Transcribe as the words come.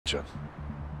anlatacağım.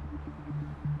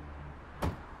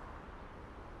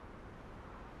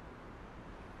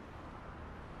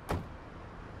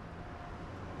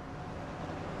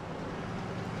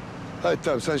 Hadi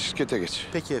tamam, sen şirkete geç.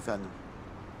 Peki efendim.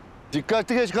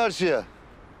 Dikkatli geç karşıya.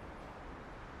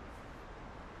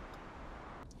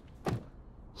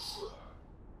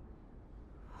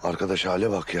 Arkadaş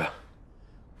hale bak ya.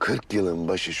 40 yılın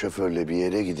başı şoförle bir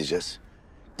yere gideceğiz.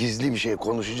 Gizli bir şey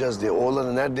konuşacağız diye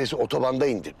oğlanı neredeyse otobanda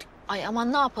indirdik. Ay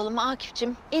aman ne yapalım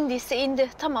Akif'cim? İndiyse indi.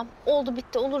 Tamam oldu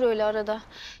bitti olur öyle arada.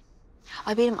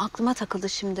 Ay benim aklıma takıldı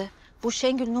şimdi. Bu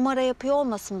Şengül numara yapıyor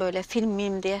olmasın böyle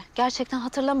film diye. Gerçekten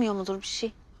hatırlamıyor mudur bir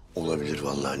şey? Olabilir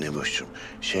vallahi Neboş'cum.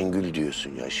 Şengül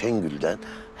diyorsun ya. Şengül'den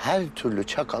her türlü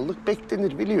çakallık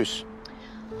beklenir biliyorsun.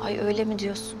 Ay öyle mi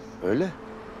diyorsun? Öyle.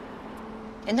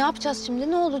 Ne yapacağız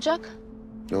şimdi? Ne olacak?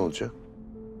 Ne olacak?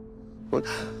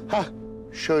 Ha,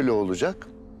 şöyle olacak.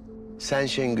 Sen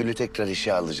Şengül'ü tekrar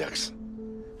işe alacaksın.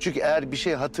 Çünkü eğer bir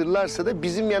şey hatırlarsa da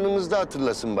bizim yanımızda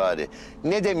hatırlasın bari.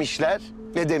 Ne demişler?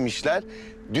 Ne demişler?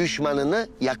 Düşmanını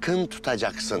yakın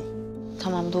tutacaksın.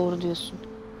 Tamam doğru diyorsun.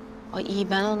 Ay iyi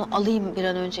ben onu alayım bir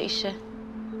an önce işe.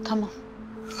 Tamam.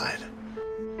 Aynen.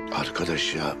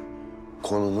 Arkadaş ya,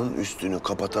 konunun üstünü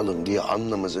kapatalım diye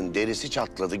alnımızın derisi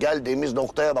çatladı. Geldiğimiz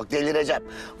noktaya bak, delireceğim.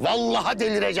 Vallahi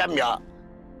delireceğim ya.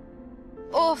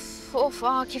 Of of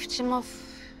Akif'cim of.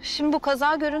 Şimdi bu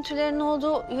kaza görüntülerinin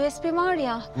olduğu USB var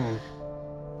ya. Hı.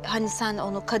 Hani sen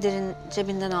onu Kader'in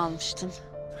cebinden almıştın.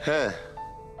 He.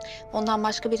 Ondan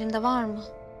başka birinde var mı?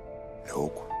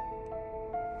 Yok.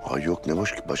 Ay yok ne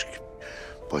başka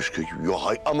yok.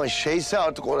 Ama şeyse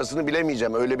artık orasını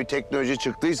bilemeyeceğim. Öyle bir teknoloji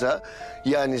çıktıysa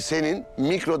yani senin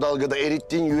mikrodalgada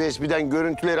erittiğin USB'den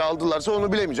görüntüleri aldılarsa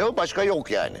onu bilemeyeceğim ama başka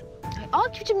yok yani. Ay,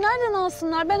 Akif'cim nereden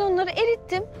alsınlar? Ben onları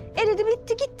erittim. Eridi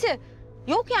bitti gitti.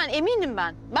 Yok yani eminim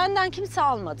ben. Benden kimse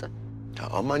almadı. Ya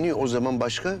ama niye o zaman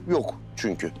başka yok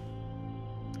çünkü.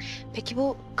 Peki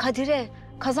bu Kadir'e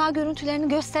kaza görüntülerini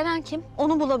gösteren kim?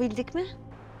 Onu bulabildik mi?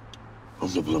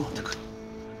 Onu da bulamadık.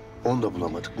 Onu da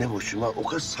bulamadık. Ne boşuma o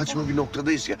kadar saçma bir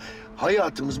noktadayız ya.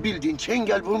 Hayatımız bildiğin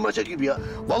çengel bulmaca gibi ya.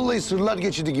 Vallahi sırlar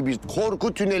geçidi gibi,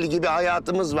 korku tüneli gibi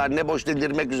hayatımız var. Ne boş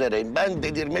delirmek üzereyim. Ben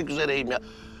delirmek üzereyim ya.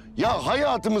 Ya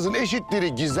hayatımızın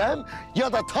eşitleri gizem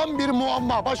ya da tam bir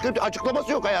muamma. Başka bir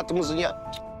açıklaması yok hayatımızın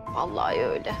ya. Vallahi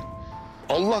öyle.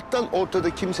 Allah'tan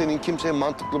ortada kimsenin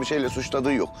mantıklı bir şeyle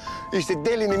suçladığı yok. İşte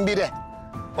delinin biri.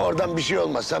 Oradan bir şey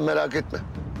olmaz, sen merak etme.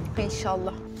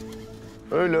 İnşallah.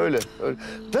 Öyle.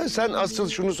 Da sen asıl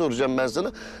şunu soracağım ben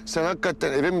sana. Sen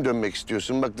hakikaten eve mi dönmek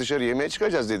istiyorsun? Bak dışarı yemeğe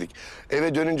çıkacağız dedik.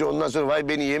 Eve dönünce ondan sonra vay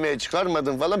beni yemeğe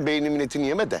çıkarmadın falan beynimin etini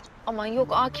yeme de. Aman yok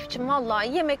Akif'cim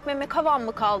vallahi yemek memek havam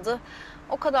mı kaldı?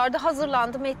 O kadar da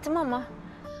hazırlandım ettim ama...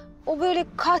 O böyle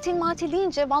katil matil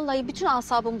deyince vallahi bütün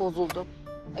asabım bozuldu.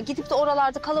 Gidip de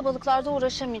oralarda kalabalıklarda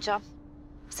uğraşamayacağım.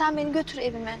 Sen beni götür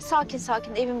evime. Sakin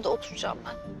sakin evimde oturacağım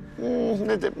ben.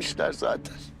 Ne demişler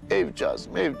zaten.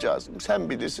 Evcağızım. Sen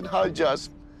bilirsin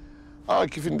halcağızım.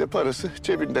 Akif'in de parası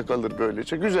cebinde kalır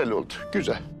böylece. Güzel oldu,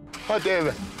 güzel. Hadi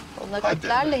eve. O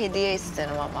nakitlerle hediye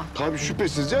isterim ama. Tabii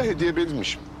şüphesiz ya, hediye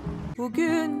benimmiş.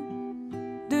 Bugün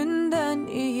dünden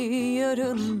iyi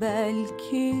yarın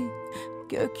belki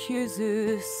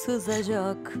gökyüzü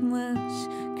sızacakmış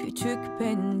küçük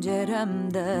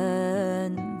penceremden.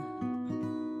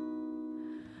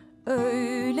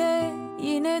 Öyle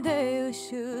yine de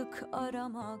ışık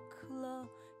aramakla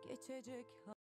geçecek.